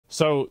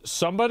So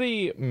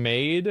somebody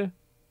made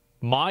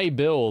my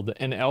build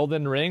in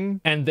Elden Ring,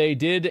 and they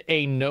did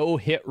a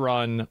no-hit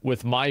run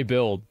with my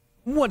build.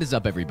 What is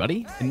up,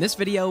 everybody? In this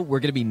video, we're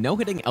going to be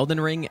no-hitting Elden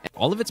Ring and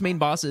all of its main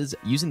bosses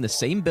using the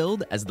same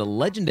build as the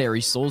legendary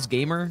Souls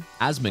gamer,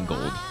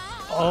 Asmongold.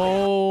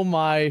 Oh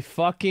my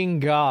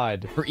fucking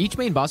god. For each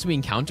main boss we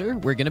encounter,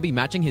 we're going to be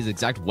matching his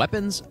exact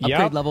weapons,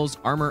 upgrade levels,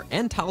 armor,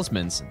 and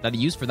talismans that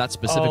he used for that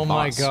specific boss. Oh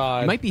my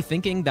god. You might be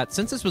thinking that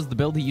since this was the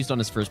build he used on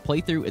his first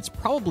playthrough, it's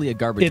probably a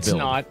garbage build. It's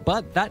not.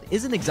 But that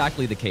isn't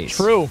exactly the case.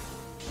 True.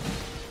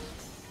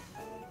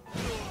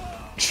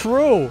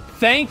 True.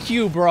 Thank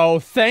you, bro.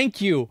 Thank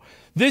you.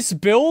 This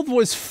build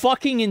was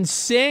fucking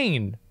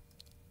insane.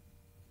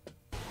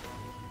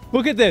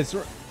 Look at this.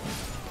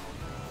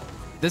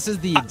 This is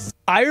the...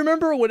 I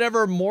remember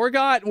whenever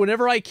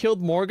I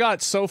killed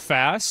Morgott so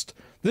fast.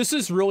 This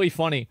is really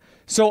funny.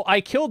 So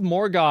I killed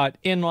Morgott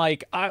in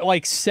like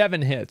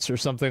 7 hits or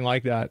something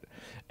like that.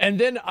 And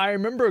then I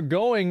remember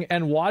going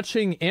and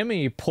watching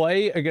Emmy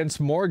play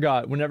against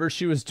Morgott whenever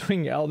she was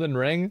doing Elden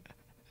Ring.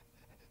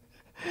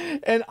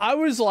 And I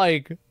was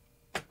like,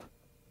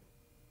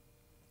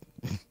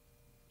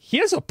 he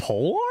has a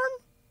pole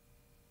arm?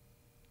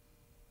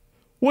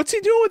 What's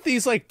he doing with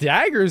these like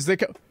daggers that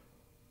go?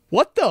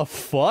 What the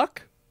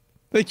fuck?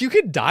 Like, you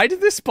could die to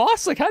this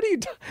boss? Like, how do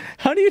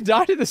you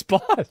die to this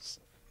boss?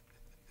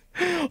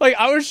 Like,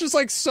 I was just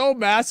like so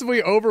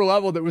massively over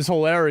leveled, it was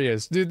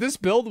hilarious. Dude, this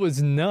build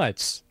was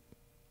nuts.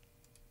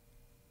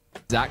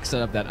 Exact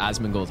setup that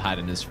Asmongold had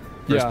in his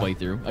first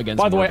playthrough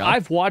against By the way, Morgott.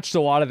 I've watched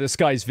a lot of this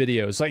guy's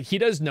videos. Like, he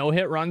does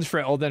no-hit runs for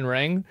Elden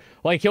Ring.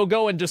 Like, he'll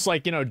go and just,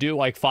 like, you know, do,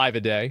 like, 5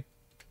 a day.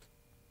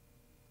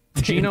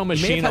 Gino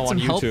Machino may have had some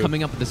on YouTube. help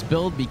coming up with this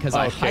build because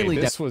I highly...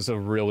 this was a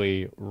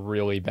really,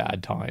 really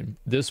bad time.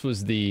 This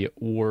was the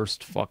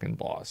worst fucking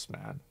boss,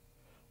 man.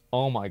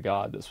 Oh my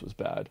god, this was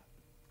bad.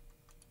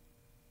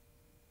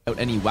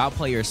 Any WoW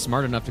player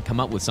smart enough to come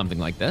up with something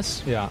like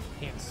this. Yeah.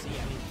 Can't see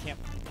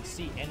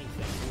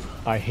anything.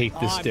 I hate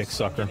this dick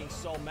sucker.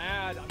 So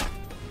mad.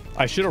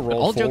 I should have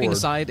rolled All forward. joking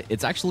aside,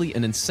 it's actually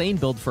an insane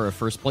build for a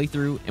first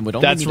playthrough and would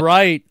only That's need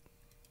right.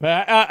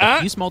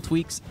 a few small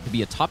tweaks to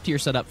be a top-tier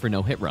setup for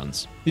no-hit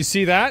runs. You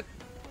see that?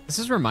 This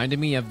is reminding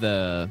me of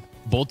the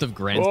Bolt of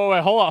Grand... Oh,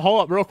 wait,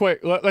 hold up, real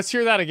quick. Let's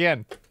hear that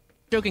again.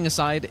 Joking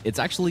aside, it's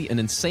actually an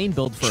insane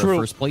build for a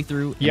first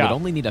playthrough and would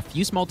only need a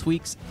few small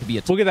tweaks to be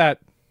a... Look at that.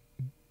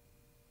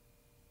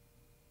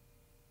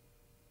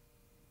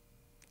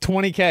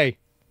 20K.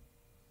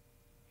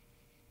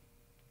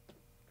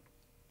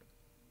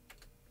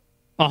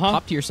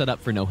 top-tier setup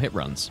for no-hit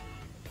runs.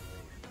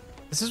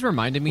 This is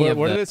reminding me of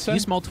a few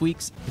small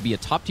tweaks to be a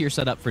top-tier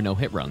setup for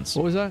no-hit runs.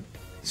 What was that?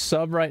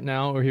 Sub right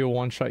now or he'll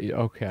one-shot you.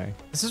 Okay.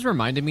 This is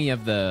reminding me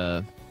of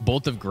the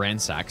Bolt of Grand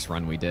Sax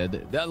run we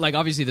did. Like,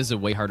 obviously, this is a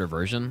way harder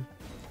version.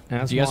 Do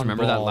you guys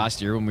remember that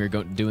last year when we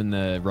were doing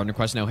the Run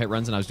Request no-hit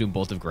runs and I was doing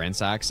Bolt of Grand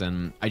Sax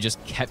and I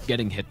just kept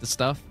getting hit to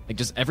stuff? Like,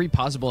 just every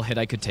possible hit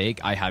I could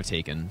take, I have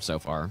taken so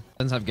far.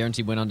 Sens have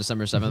guaranteed win on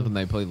December 7th when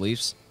they play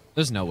Leafs.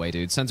 There's no way,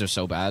 dude. Sens are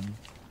so bad.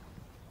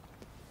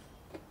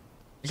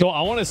 So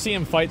I want to see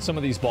him fight some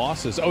of these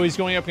bosses. Oh, he's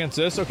going up against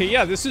this? Okay,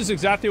 yeah, this is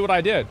exactly what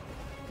I did.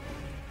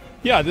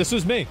 Yeah, this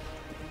was me.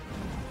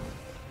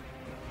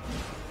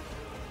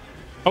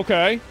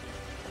 Okay.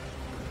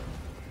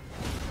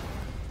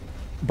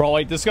 Bro,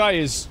 like, this guy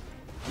is...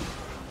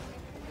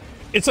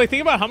 It's like,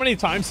 think about how many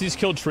times he's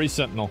killed Tree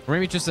Sentinel. Or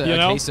maybe just a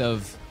case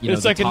of, you know,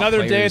 it's like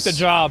another day at the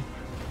job.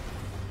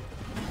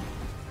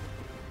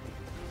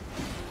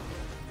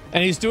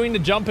 And he's doing the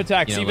jump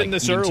attacks, you know, even like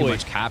this eating early. Too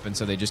much cap, and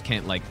so they just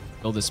can't, like,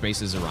 build the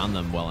spaces around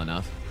them well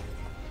enough.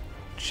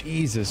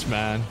 Jesus,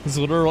 man. He's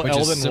literal Which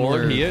Elden is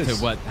similar Lord. He is.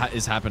 to what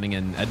is happening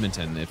in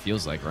Edmonton, it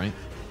feels like, right?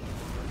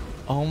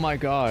 Oh my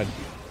god.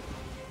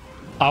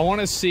 I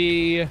want to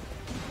see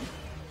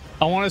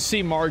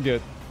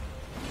Margit.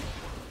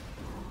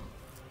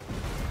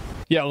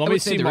 Yeah, let me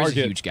see Margit.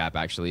 There's a huge gap,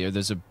 actually.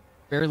 There's a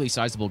fairly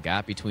sizable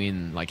gap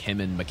between, like,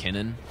 him and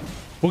McKinnon.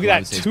 Look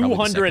at that,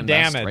 200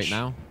 damage right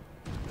now.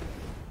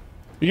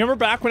 You remember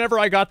back whenever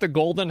I got the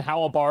golden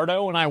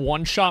Halabardo and I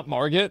one-shot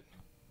Margit?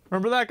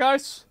 Remember that,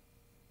 guys?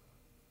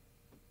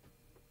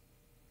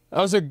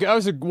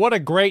 What a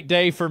great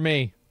day for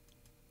me.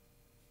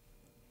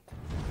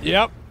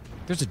 Yep.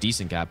 There's a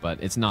decent gap,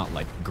 but it's not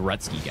like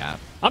Gretzky gap.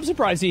 I'm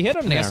surprised he hit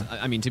him there.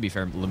 I mean, to be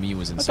fair, Lemieux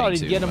was insane I thought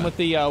he'd too, get him with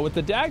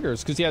the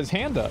daggers because he has his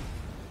hand up.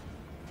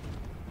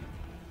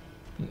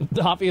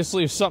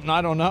 Obviously, it's something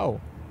I don't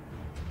know.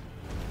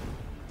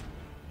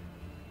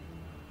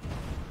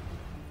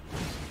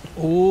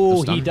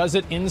 Ooh, he does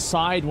it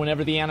inside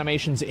whenever the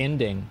animation's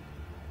ending.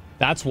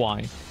 That's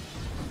why.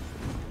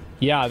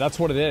 Yeah, that's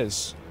what it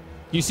is.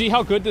 You see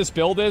how good this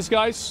build is,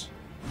 guys?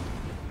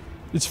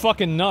 It's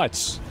fucking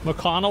nuts.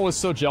 McConnell was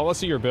so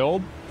jealous of your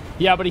build.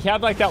 Yeah, but he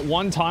had like that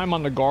one time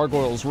on the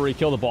gargoyles where he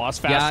killed a boss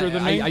faster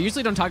than me. I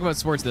usually don't talk about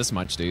sports this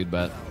much, dude,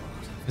 but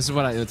this is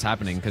what's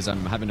happening because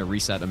I'm having to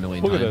reset a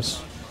million times. Look at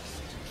this.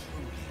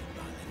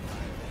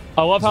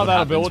 I love how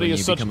that ability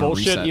is such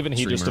bullshit, even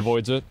he just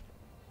avoids it.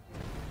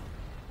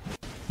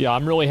 Yeah,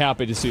 I'm really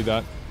happy to see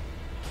that.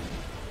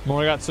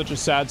 Morgott's such a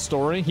sad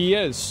story. He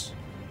is.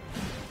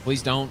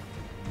 Please don't.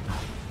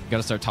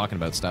 Gotta start talking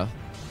about stuff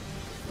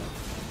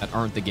that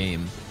aren't the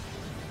game.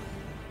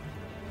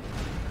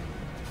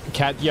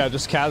 Yeah,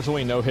 just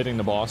casually no hitting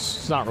the boss.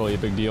 It's not really a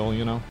big deal,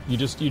 you know. You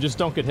just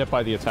don't get hit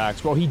by the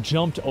attacks. Bro, he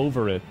jumped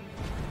over it.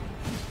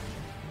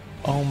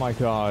 Oh my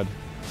god.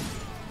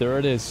 There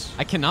it is.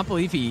 I cannot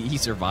believe he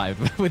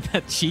survived with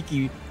that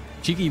cheeky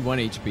 1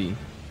 HP.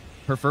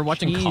 Prefer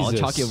watching college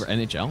hockey over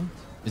NHL?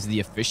 Is the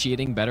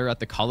officiating better at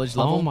the college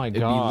level? Oh my god.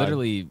 It'd be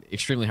literally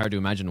extremely hard to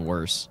imagine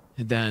worse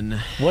than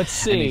Let's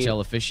see.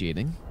 NHL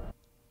officiating.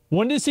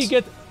 When does he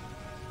get...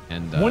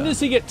 And when does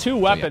he get 2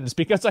 weapons? Yeah.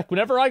 Because, like,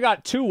 whenever I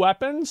got 2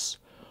 weapons...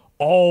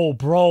 Oh,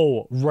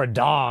 bro.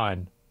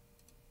 Radon.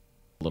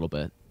 A little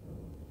bit.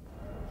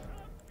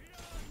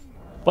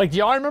 Like, do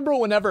y'all remember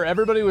whenever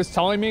everybody was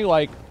telling me,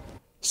 like...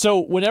 So,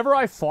 whenever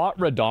I fought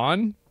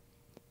Radon,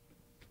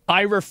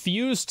 I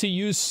refused to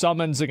use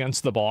summons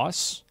against the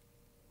boss.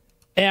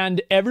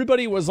 And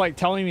everybody was, like,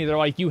 telling me, they're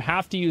like, you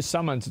have to use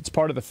summons. It's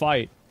part of the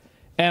fight.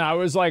 And I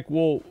was like,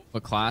 well...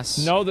 What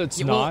class? No,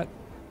 that's not.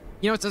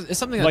 You know, it's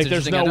something that's like,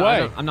 there's interesting. no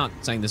way. I'm not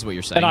saying this is what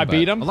you're saying. And I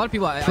beat him. A lot of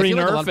people, I feel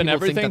like a lot of and people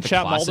everything. think that the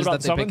Chat classes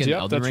about that they pick in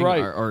Elden that's Ring right.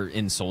 or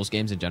in Souls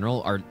games in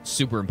general are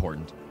super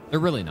important.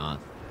 They're really not.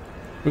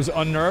 It was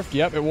unnerfed.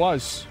 Yep, it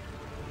was.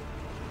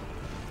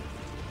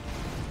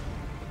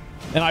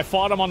 And I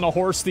fought him on the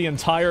horse the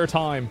entire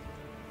time.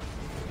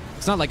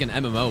 It's not like an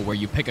MMO where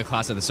you pick a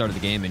class at the start of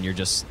the game and you're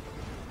just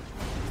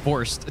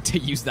forced to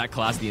use that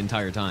class the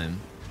entire time.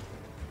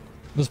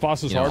 This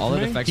boss is hard all for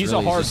it me. affects He's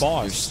really a hard is just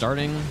boss. Your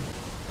starting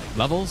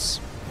levels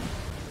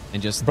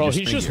and just bro, your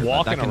he's just speed.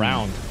 walking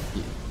around.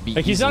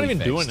 Like he's not even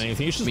fixed. doing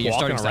anything. He's just your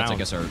walking starting around. stats, I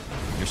guess,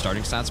 are your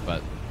starting stats,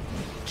 but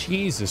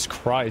Jesus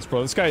Christ,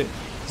 bro, this guy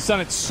has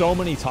done it so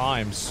many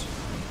times.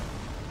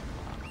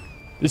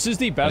 This is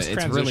the best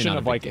transition really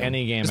of like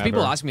any game ever.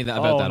 People ask me that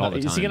about that all the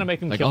time. Is he gonna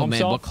make him like, kill oh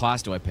himself? man, what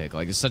class do I pick?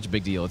 Like, it's such a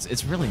big deal.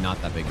 It's really not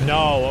that big. Of a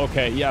no,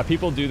 okay, yeah,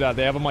 people do that.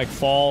 They have him like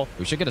fall.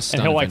 We should get a stun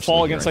and he'll like fall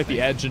here, against like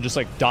the edge and just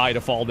like die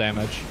to fall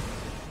damage.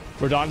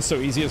 Radon's so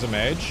easy as a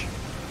mage.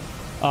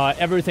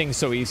 Everything's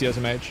so easy as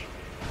a mage.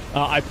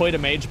 I played a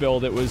mage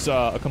build. It was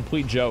a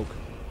complete joke.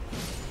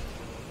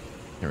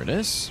 Here it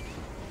is.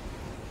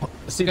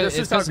 See, this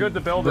is how good the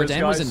build is,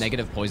 Radon guys. was a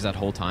negative poise that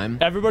whole time.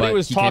 Everybody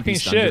was he can't talking be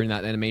stunned shit during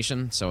that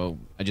animation, so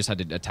I just had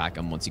to attack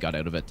him once he got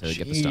out of it to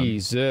get the stun.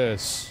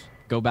 Jesus.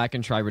 Go back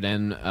and try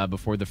Radon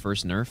before the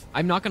first nerf.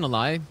 I'm not gonna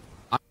lie.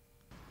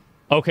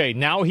 Okay,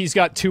 now he's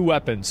got 2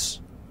 weapons.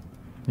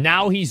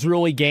 Now he's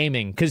really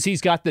gaming because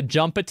he's got the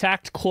jump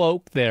attack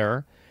cloak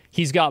there.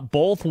 He's got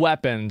both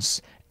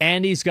weapons,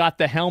 and he's got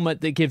the helmet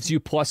that gives you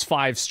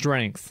 +5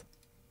 strength.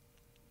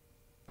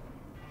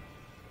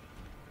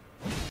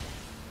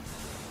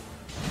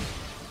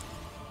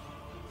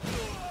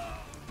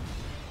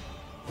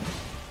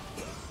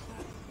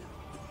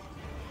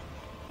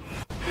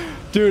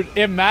 Dude,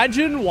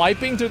 imagine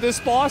wiping to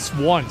this boss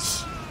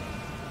once.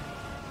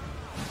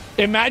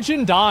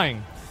 Imagine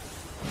dying.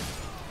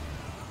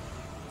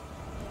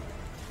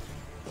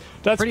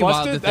 That's pretty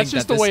wild to busted. That's think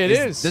just that the way it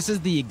is. is. This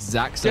is the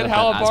exact setup that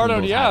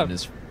Halabardo, Asmongold yeah. had in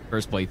his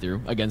first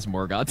playthrough against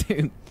Morgott,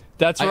 dude.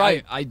 That's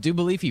right. I do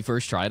believe he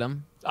first tried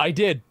him. I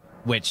did.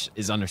 Which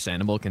is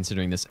understandable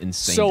considering this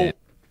insane So,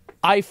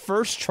 I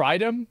first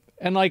tried him,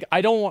 and like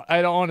I don't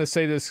want to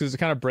say this because it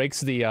kind of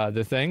breaks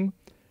the thing,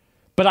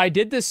 but I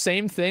did this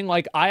same thing.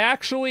 Like I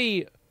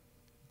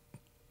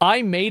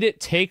made it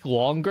take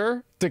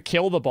longer to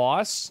kill the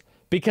boss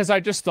because I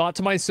just thought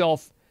to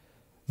myself,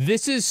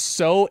 this is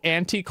so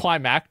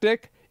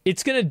anticlimactic.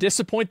 It's gonna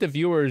disappoint the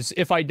viewers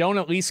if I don't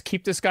at least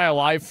keep this guy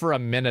alive for a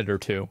minute or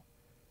two.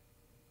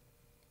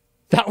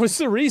 That was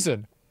the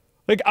reason.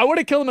 Like I would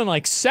have killed him in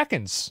like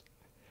seconds.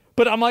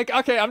 But I'm like,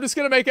 okay, I'm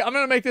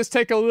gonna make this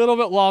take a little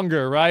bit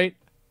longer, right?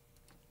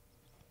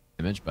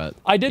 But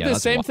I did the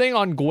same thing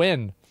on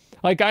Gwyn.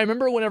 Like I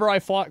remember whenever I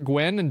fought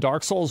Gwyn in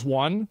Dark Souls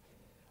 1,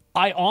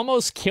 I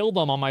almost killed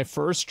him on my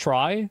first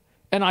try,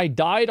 and I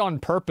died on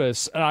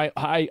purpose, and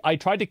I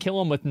tried to kill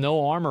him with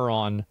no armor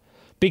on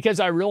because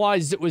I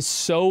realized it was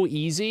so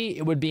easy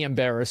it would be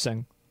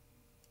embarrassing.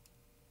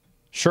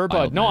 Sure,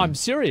 bud. No, I'm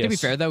serious. To be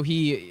fair though,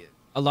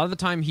 a lot of the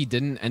time he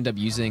didn't end up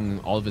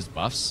using all of his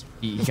buffs.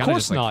 He kind of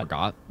just like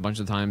forgot a bunch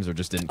of times or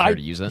just didn't care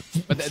to use it.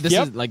 But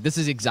this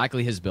is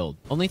exactly his build.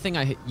 Only thing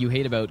you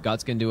hate about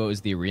Godskin Duo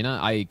is the arena.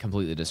 I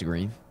completely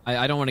disagree.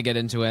 I don't want to get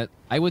into it.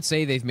 I would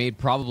say they've made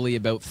probably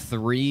about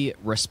 3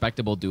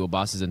 respectable duo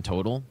bosses in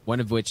total. One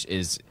of which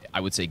is,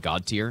 I would say,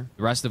 God tier.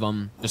 The rest of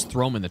them, just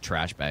throw them in the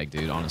trash bag,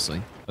 dude,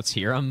 honestly. Let's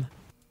hear them.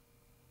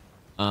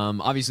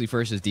 Obviously,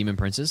 first is Demon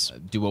Princess,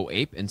 Duo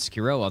Ape, and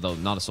Sekiro, although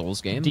not a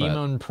Souls game.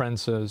 Demon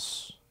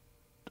Princess.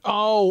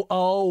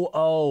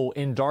 Oh,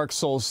 in Dark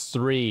Souls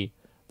 3,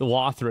 the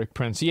Lothric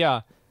Prince,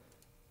 yeah.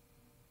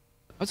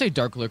 I'd say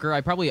Dark Lurker.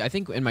 I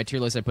think in my tier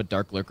list I put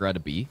Dark Lurker at a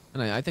B,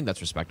 and I think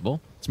that's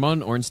respectable.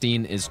 Simone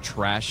Ornstein is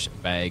trash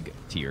bag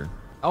tier.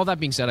 All that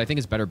being said, I think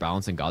it's better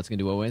balanced than Godskin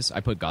Duo is.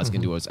 I put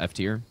Godskin Duo as F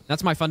tier.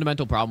 That's my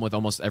fundamental problem with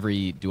almost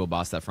every duo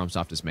boss that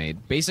FromSoft has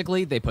made.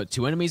 Basically, they put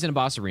 2 enemies in a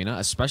boss arena,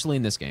 especially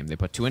in this game. They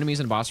put 2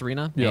 enemies in a boss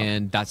arena,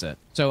 and that's it.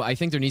 So I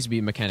think there needs to be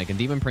a mechanic, and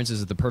Demon Prince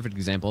is the perfect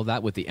example of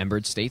that with the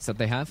embered states that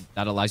they have.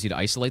 That allows you to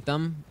isolate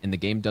them, and the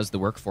game does the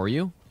work for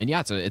you. And yeah,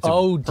 it's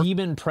a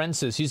Demon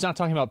Princes. He's not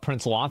talking about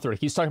Prince Lothric.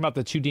 He's talking about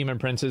the 2 Demon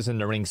Princes in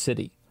the Ring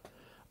City.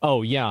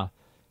 Oh, yeah.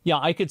 Yeah,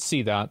 I could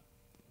see that.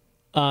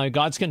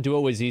 Godskin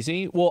Duo is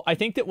easy. Well, I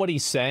think that what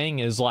he's saying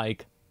is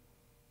like,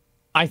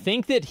 I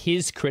think that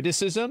his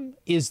criticism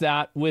is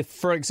that with,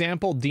 for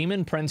example,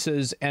 Demon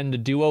Princes and the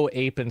Duo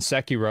Ape and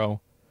Sekiro,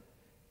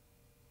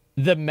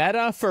 the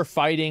meta for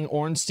fighting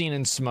Ornstein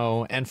and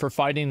Smo and for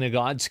fighting the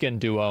Godskin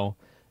Duo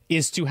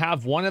is to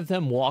have one of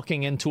them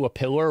walking into a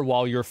pillar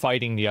while you're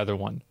fighting the other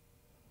one.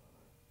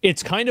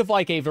 It's kind of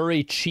like a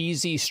very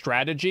cheesy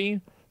strategy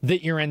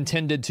that you're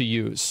intended to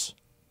use.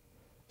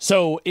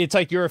 So it's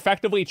like you're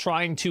effectively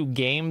trying to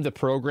game the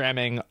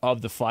programming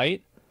of the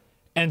fight.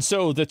 And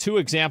so the 2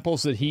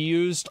 examples that he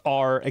used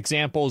are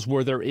examples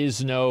where there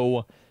is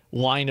no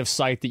line of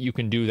sight that you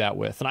can do that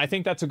with. And I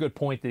think that's a good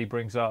point that he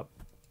brings up.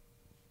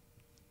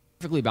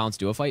 Perfectly balanced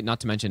duo fight, not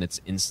to mention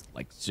it's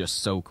like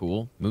just so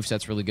cool.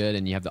 Moveset's really good,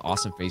 and you have the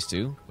awesome face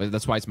too.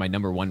 That's why it's my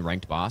 #1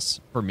 ranked boss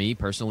for me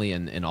personally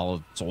in all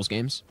of Souls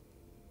games.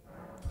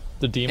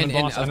 The demon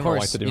boss, and of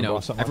course,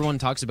 everyone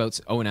talks about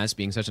ONS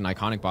being such an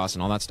iconic boss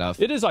and all that stuff.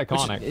 It is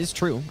iconic. Which is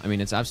true. I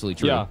mean, it's absolutely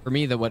true. Yeah. For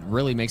me, what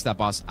really makes that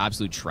boss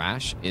absolute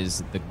trash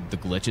is the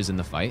glitches in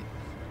the fight.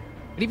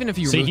 But even if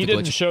you remove he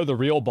didn't show the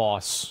real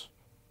boss.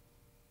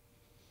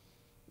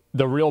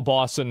 The real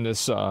boss in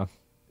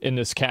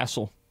this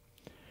castle.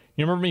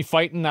 You remember me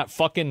fighting that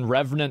fucking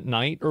Revenant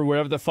Knight or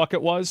whatever the fuck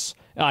it was,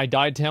 and I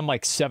died to him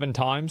like 7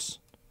 times.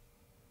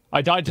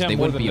 I died to him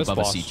more than this boss. They wouldn't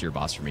be above a C-tier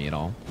boss for me at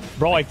all.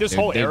 Bro, like this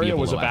whole area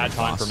was a bad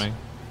time for me.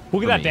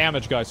 Look at that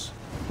damage, guys.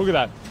 Look at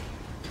that.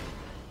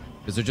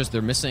 Because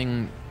they're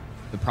missing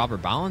the proper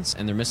balance,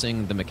 and they're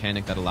missing the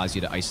mechanic that allows you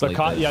to isolate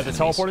the enemies. The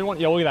teleporting one.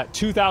 Yeah, look at that.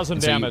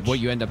 2,000 damage. What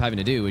you end up having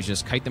to do is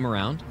just kite them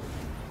around.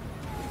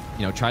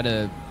 You know, try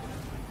to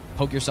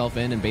poke yourself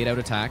in and bait out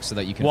attacks so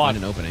that you can find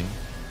an opening.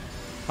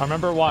 I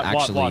remember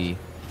actually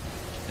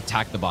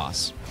attack the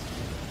boss.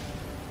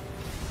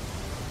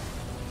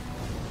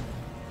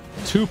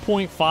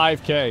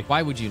 2.5k.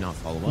 Why would you not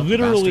follow up?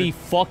 Literally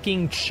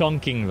fucking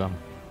chunking them.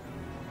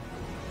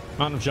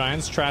 Mountain of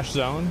Giants, Trash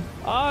Zone.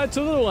 It's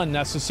a little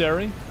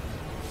unnecessary.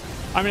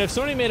 I mean, if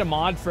somebody made a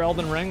mod for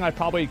Elden Ring, I'd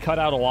probably cut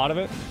out a lot of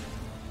it.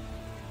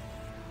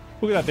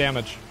 Look at that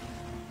damage.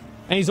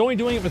 And he's only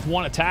doing it with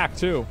 1 attack,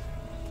 too.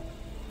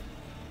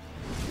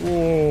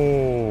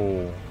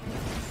 Whoa.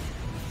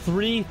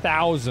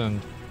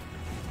 3,000.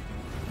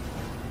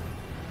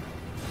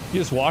 You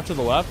just walk to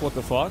the left? What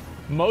the fuck?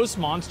 Most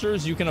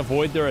monsters, you can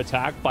avoid their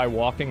attack by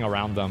walking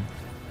around them.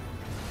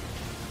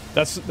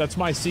 That's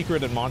my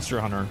secret in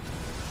Monster Hunter.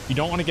 You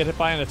don't want to get hit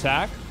by an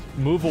attack,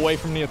 move away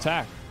from the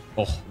attack.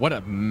 Oh, what a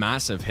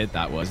massive hit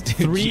that was, dude.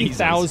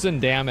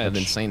 3,000 damage. An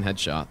insane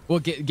headshot. Well,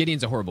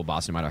 Gideon's a horrible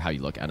boss no matter how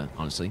you look at it,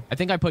 honestly. I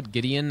think I put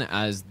Gideon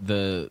as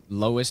the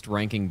lowest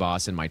ranking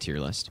boss in my tier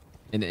list.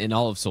 In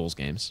all of Souls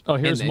games. Oh,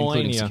 here's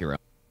Melania. Including Sekiro.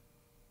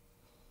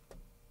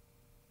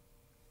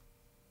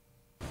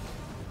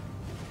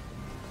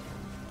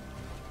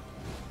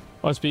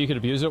 Oh, so you could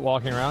abuse it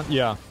walking around?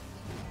 Yeah.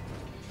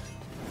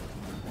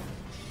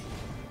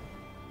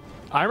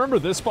 I remember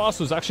this boss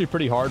was actually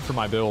pretty hard for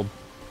my build.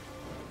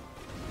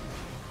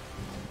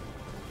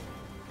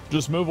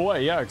 Just move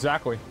away. Yeah,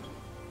 exactly.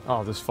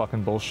 Oh, this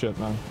fucking bullshit,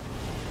 man.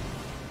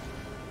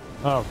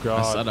 Oh, God.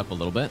 I set up a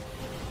little bit.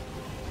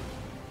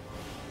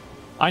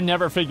 I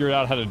never figured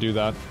out how to do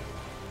that.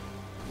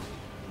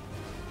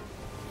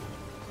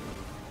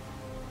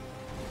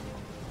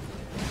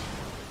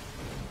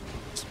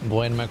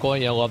 Blaine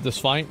McCoy, yeah, love this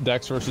fight.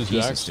 Dex versus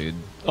Dex. Dude.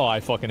 Oh, I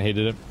fucking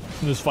hated it.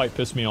 This fight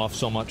pissed me off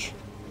so much.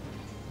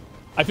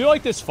 I feel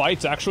like this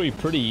fight's actually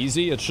pretty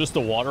easy. It's just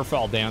the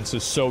waterfowl dance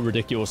is so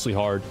ridiculously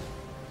hard.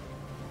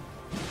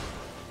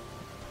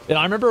 And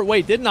I remember,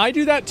 wait, didn't I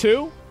do that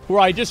too? Where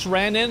I just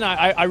ran in,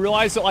 I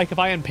realized that like if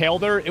I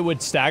impaled her, it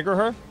would stagger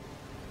her.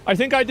 I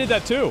think I did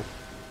that too.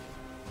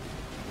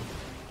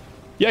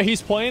 Yeah,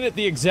 he's playing it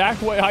the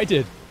exact way I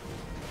did.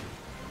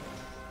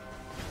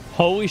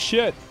 Holy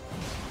shit.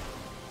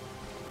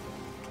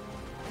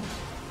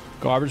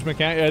 Garbage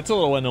mechanic. Yeah, it's a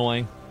little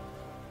annoying.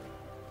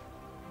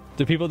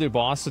 Do people do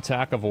boss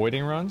attack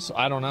avoiding runs?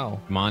 I don't know.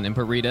 Come on,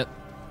 input read it.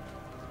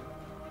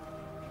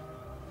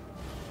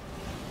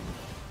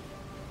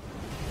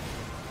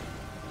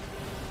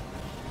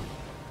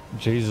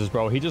 Jesus,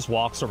 bro. He just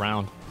walks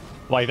around.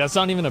 Like, that's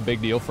not even a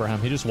big deal for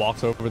him. He just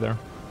walks over there.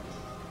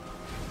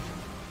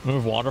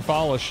 Move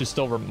waterfowl? Is she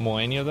still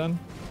Melania then?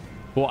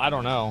 Well, I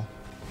don't know.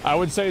 I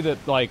would say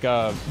that, like,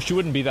 she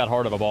wouldn't be that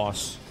hard of a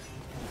boss.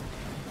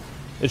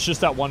 It's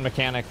just that one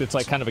mechanic that's,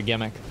 like, kind of a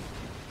gimmick.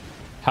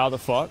 How the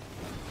fuck?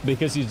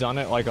 Because he's done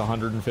it, like,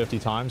 150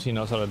 times. He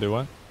knows how to do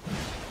it.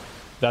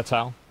 That's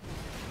how.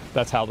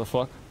 That's how the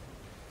fuck.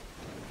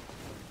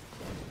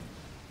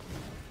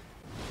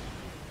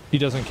 He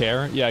doesn't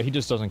care? Yeah, he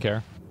just doesn't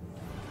care.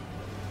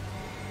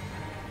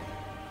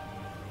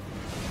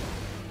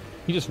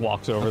 He just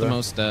walks over there. The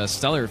most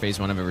stellar phase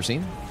 1 I've ever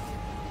seen.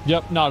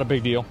 Yep, not a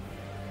big deal.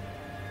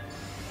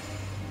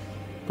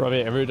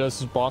 Probably everybody does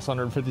his boss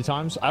 150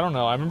 times. I don't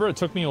know. I remember it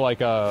took me like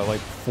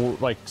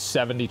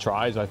 70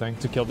 tries, I think,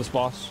 to kill this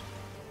boss.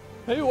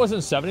 Maybe it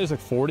wasn't 70, it was like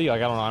 40.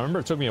 Like, I don't know. I remember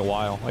it took me a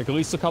while. Like, at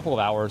least a couple of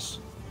hours.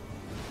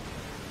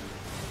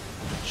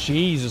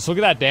 Jesus, look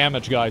at that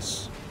damage,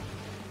 guys.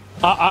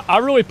 I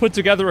really put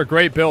together a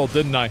great build,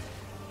 didn't I?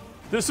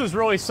 This is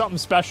really something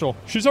special.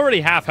 She's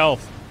already half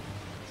health.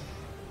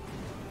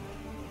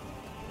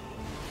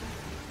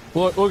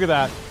 Look at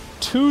that.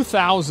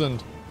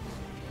 2,000.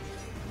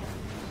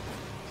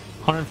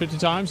 150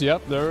 times?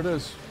 Yep, there it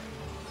is.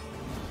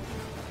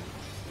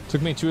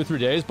 Took me 2 or 3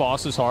 days.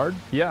 Boss is hard.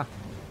 Yeah.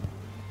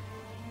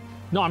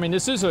 No, I mean,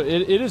 this is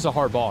it is a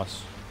hard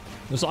boss.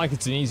 It's not like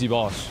it's an easy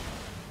boss.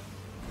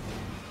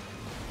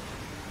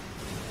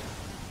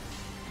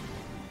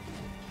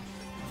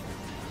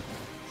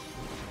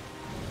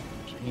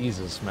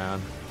 Jesus,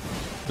 man.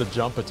 The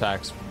jump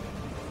attacks.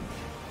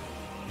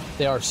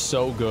 They are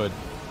so good.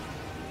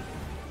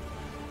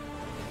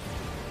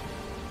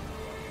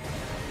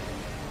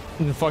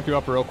 Can fuck you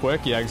up real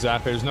quick. Yeah,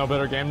 exactly. There's no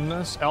better game than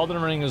this.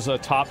 Elden Ring is a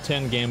top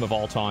 10 game of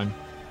all time.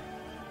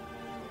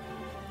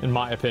 In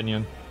my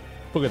opinion.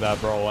 Look at that,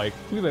 bro. Like,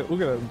 look at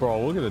that,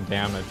 bro. Look at the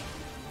damage.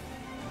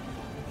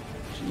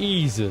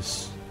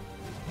 Jesus.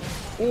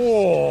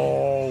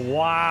 Oh,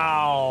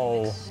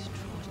 wow.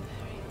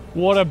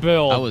 What a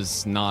build. That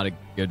was not a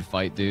good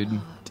fight, dude.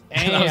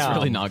 Damn. That was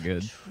really not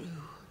good.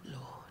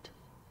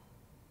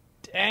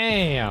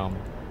 Damn.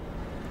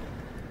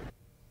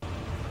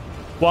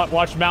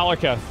 Watch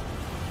Malekith.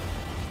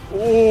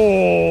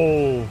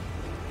 Oh.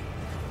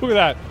 Look at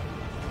that.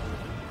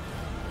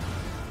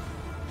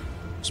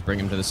 Just bring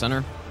him to the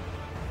center.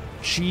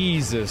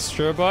 Jesus.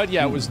 Sure, bud?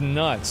 Yeah, it was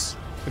nuts.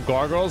 The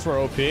gargoyles were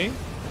OP.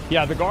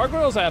 Yeah, the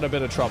gargoyles I had a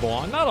bit of trouble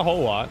on. Not a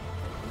whole lot.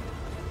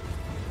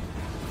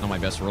 Not my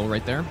best roll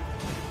right there.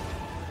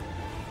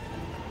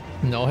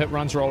 No hit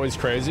runs are always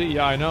crazy.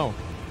 Yeah, I know.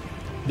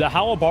 The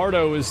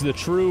Halabardo is the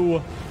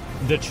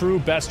true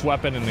best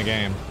weapon in the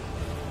game.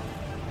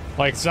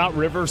 Like, it's not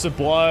Rivers of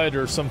Blood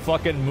or some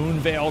fucking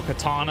Moonveil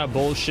Katana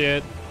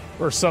bullshit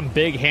or some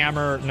big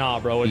hammer. Nah,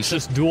 bro. It's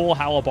just dual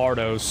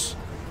Halabardos.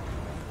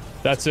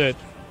 That's it.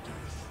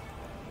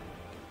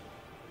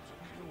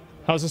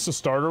 How's this a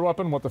starter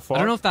weapon? What the fuck? I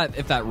don't know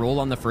if that roll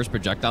on the first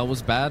projectile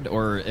was bad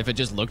or if it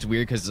just looked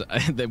weird because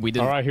we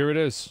didn't. All right, here it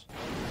is.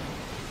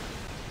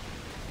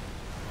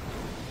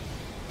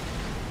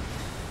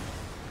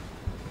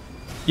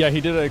 Yeah,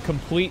 he did a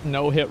complete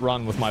no-hit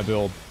run with my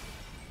build.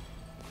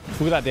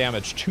 Look at that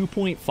damage.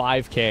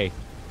 2.5k.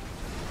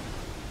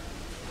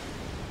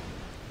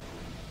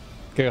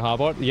 Okay, how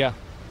about? Yeah.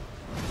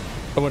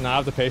 I would not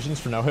have the patience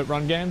for no-hit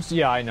run games.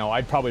 Yeah, I know.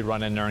 I'd probably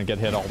run in there and get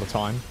hit all the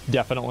time.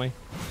 Definitely.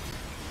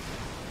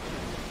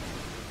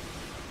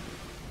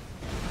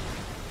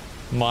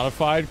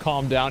 Modified,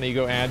 calm down,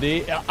 Ego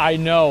Andy. I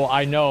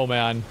know,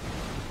 man.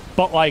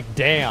 But, like,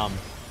 damn.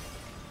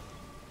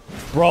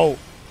 Bro.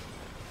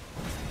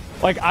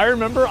 Like, I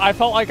remember I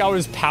felt like I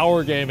was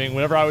power gaming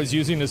whenever I was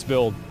using this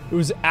build. It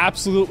was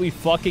absolutely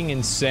fucking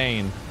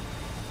insane.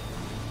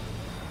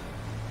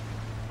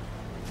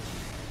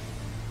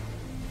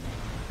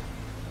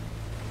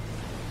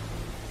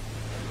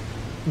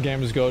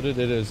 Game is goated.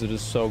 It is. It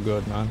is so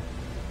good, man.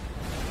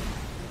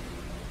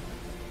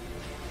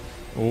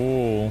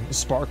 Ooh,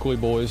 sparkly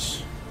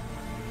boys.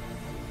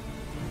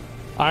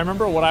 I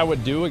remember what I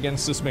would do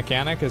against this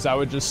mechanic is I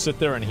would just sit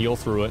there and heal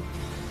through it.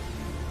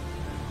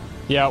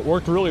 Yeah, it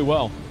worked really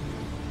well.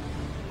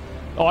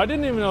 Oh, I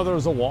didn't even know there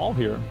was a wall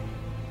here.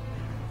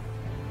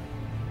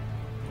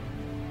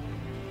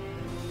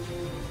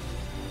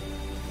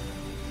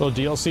 So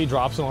DLC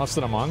drops in less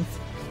than a month?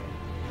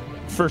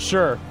 For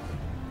sure.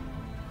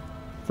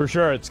 For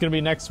sure. It's gonna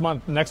be next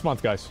month,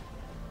 guys.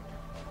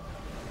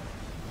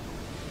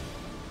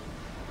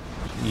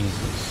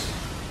 Jesus.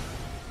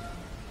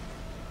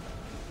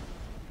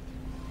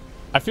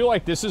 I feel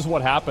like this is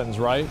what happens,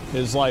 right?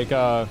 Is like,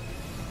 and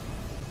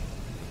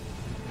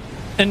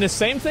the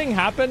same thing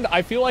happened,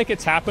 I feel like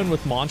it's happened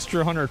with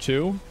Monster Hunter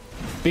 2.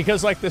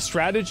 Because, like, the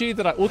strategy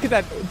that look at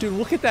that, dude,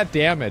 look at that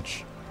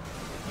damage.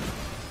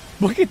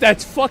 Look at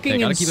that's fucking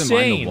insane. Gotta keep in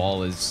mind the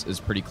wall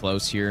is pretty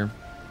close here.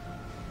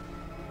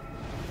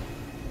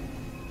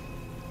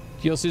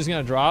 DLC is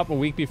gonna drop a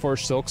week before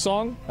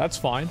Silksong. That's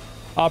fine.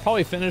 I'll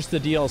probably finish the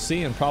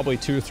DLC in probably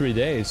 2 or 3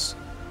 days.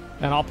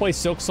 And I'll play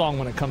Silksong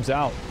when it comes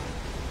out.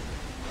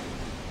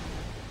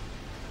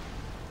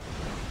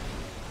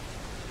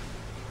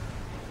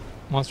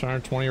 Monster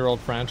Hunter 20-year-old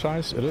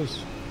franchise? It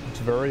is. It's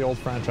a very old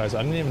franchise.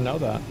 I didn't even know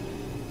that.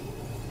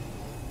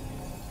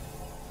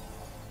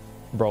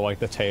 Bro, like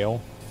the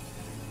tail.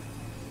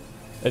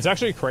 It's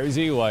actually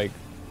crazy, like...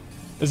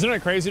 Isn't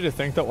it crazy to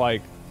think that,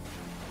 like...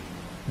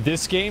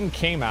 This game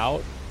came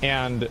out,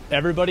 and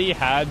everybody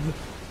had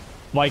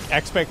like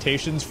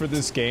expectations for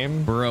this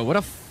game. Bro, what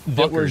a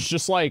that was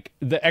just like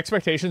the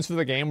expectations for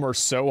the game were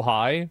so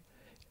high,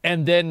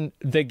 and then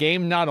the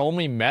game not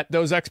only met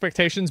those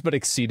expectations but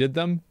exceeded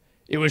them.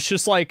 It was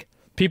just like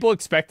people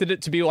expected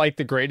it to be like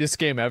the greatest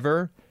game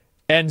ever,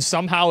 and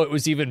somehow it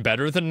was even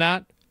better than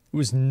that. It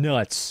was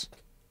nuts,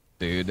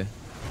 dude.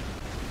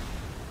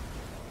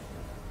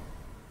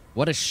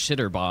 What a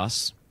shitter,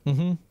 boss.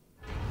 Mm-hmm.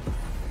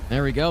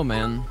 There we go,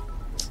 man.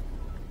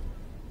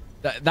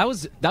 That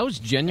was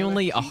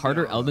genuinely a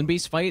harder Elden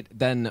Beast fight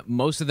than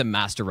most of the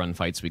Master Run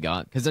fights we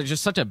got, because there's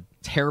just such a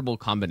terrible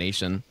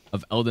combination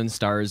of Elden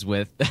stars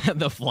with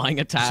the flying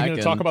attack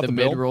and the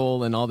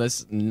mid-roll and all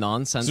this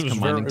nonsense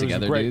combining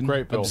together, dude.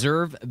 Great build.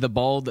 Observe the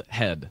bald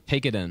head.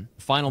 Take it in.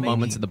 Final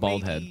moments of the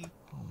bald head.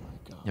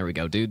 There we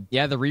go, dude.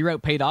 Yeah, the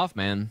reroute paid off,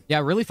 man. Yeah,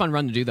 really fun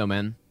run to do, though,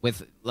 man.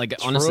 With, like,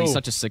 honestly,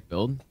 such a sick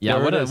build. Yeah,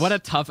 what a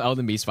tough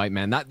Elden Beast fight,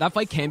 man. That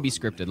fight can be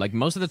scripted. Like,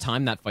 most of the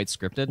time, that fight's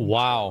scripted.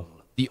 Wow.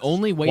 The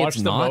only way it's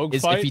not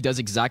is if he does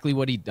exactly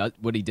what he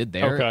did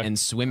there and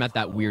swim at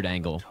that weird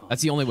angle.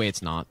 That's the only way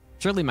it's not.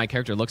 Surely my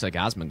character looks like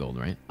Asmongold,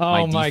 right?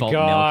 Oh my default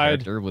male god.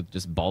 character with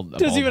just bald.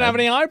 Doesn't even have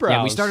any eyebrows.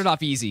 Yeah, we started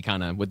off easy,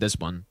 kind of, with this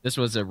one. This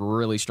was a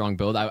really strong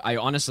build. I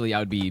honestly, I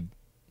would be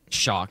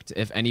shocked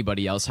if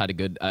anybody else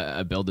had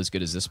a build as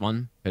good as this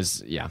one.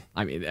 Because yeah,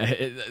 I mean,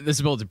 this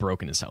build's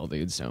broken as hell,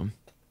 dude. So.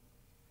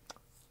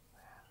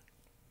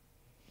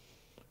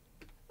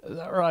 Is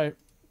that right?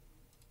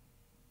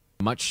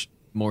 Much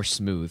more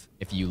smooth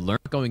if you learn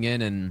going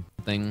in and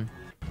thing.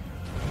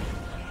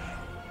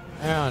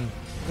 Man,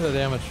 look at the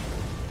damage.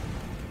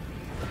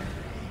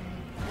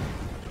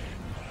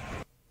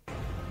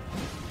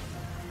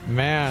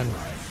 Man.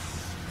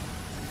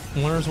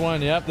 Winner's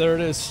one. Yep, there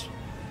it is.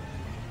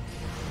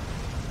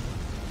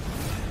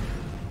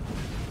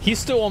 He's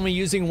still only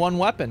using one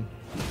weapon.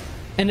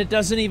 And it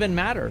doesn't even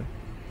matter.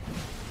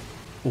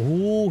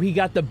 Ooh, he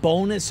got the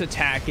bonus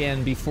attack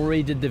in before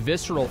he did the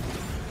visceral.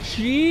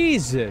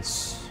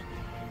 Jesus.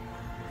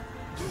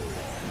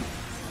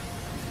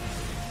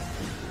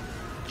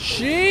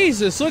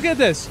 Jesus, look at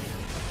this.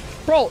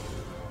 Bro.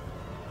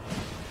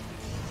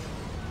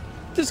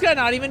 This guy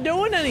not even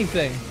doing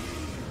anything.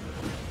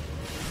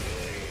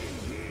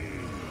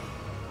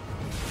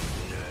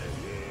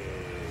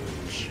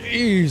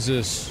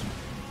 Jesus.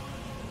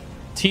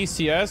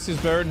 TCS is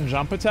better than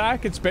jump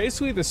attack? It's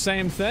basically the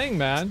same thing,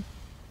 man.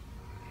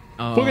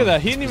 Look at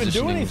that. He didn't even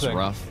do anything.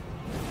 Rough.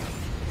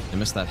 I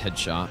missed that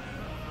headshot.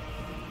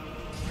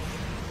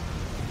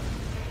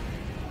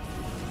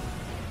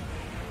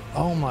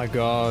 Oh my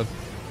god.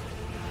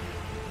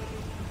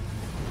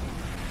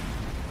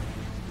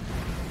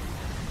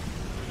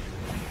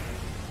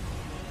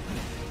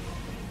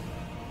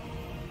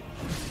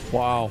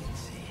 Wow.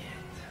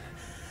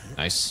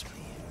 Nice.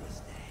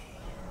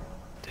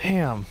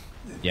 Damn.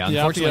 Yeah,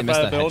 unfortunately I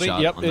missed that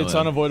headshot. Yep, it's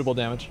unavoidable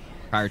damage.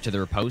 Prior to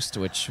the riposte,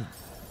 which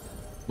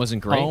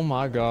wasn't great. Oh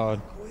my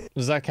god.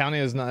 Does that count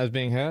as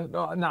being hit?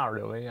 No, not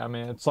really. I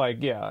mean, it's like,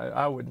 yeah,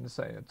 I wouldn't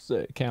say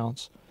it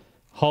counts.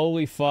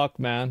 Holy fuck,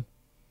 man.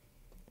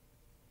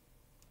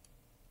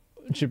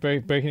 Should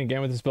breaking a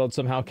game with this build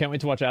somehow. Can't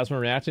wait to watch Asmon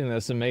reacting to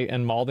this and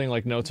malding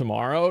like no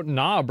tomorrow.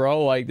 Nah,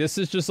 bro. Like, this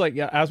is just like,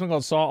 yeah,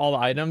 Asmongold saw all the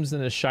items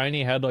and his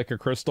shiny head like a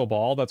crystal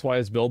ball. That's why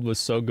his build was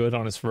so good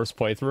on his first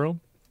playthrough.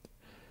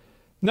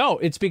 No,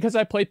 it's because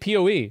I play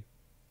PoE.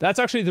 That's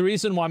actually the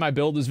reason why my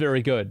build is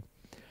very good.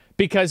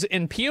 Because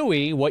in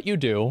PoE, what you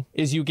do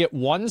is you get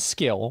one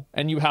skill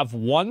and you have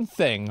one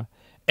thing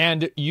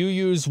and you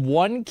use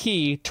one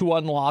key to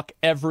unlock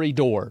every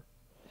door.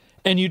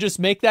 And you just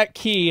make that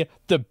key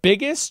the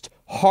biggest,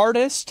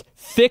 hardest,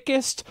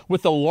 thickest,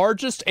 with the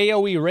largest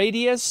AoE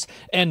radius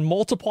and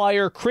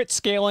multiplier crit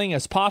scaling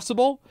as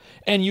possible.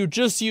 And you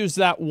just use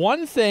that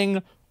one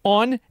thing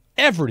on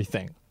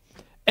everything.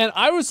 And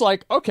I was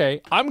like,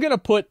 okay, I'm going to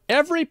put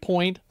every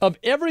point of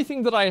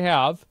everything that I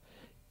have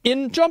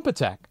in jump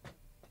attack.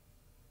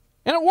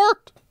 And it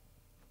worked.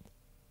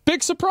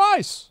 Big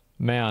surprise.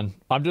 Man,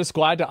 I'm just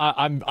glad to,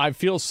 I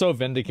feel so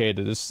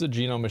vindicated. This is a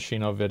Gino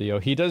Machino video.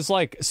 He does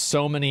like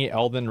so many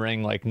Elden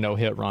Ring like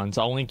no-hit runs.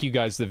 I'll link you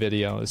guys the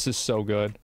video. This is so good.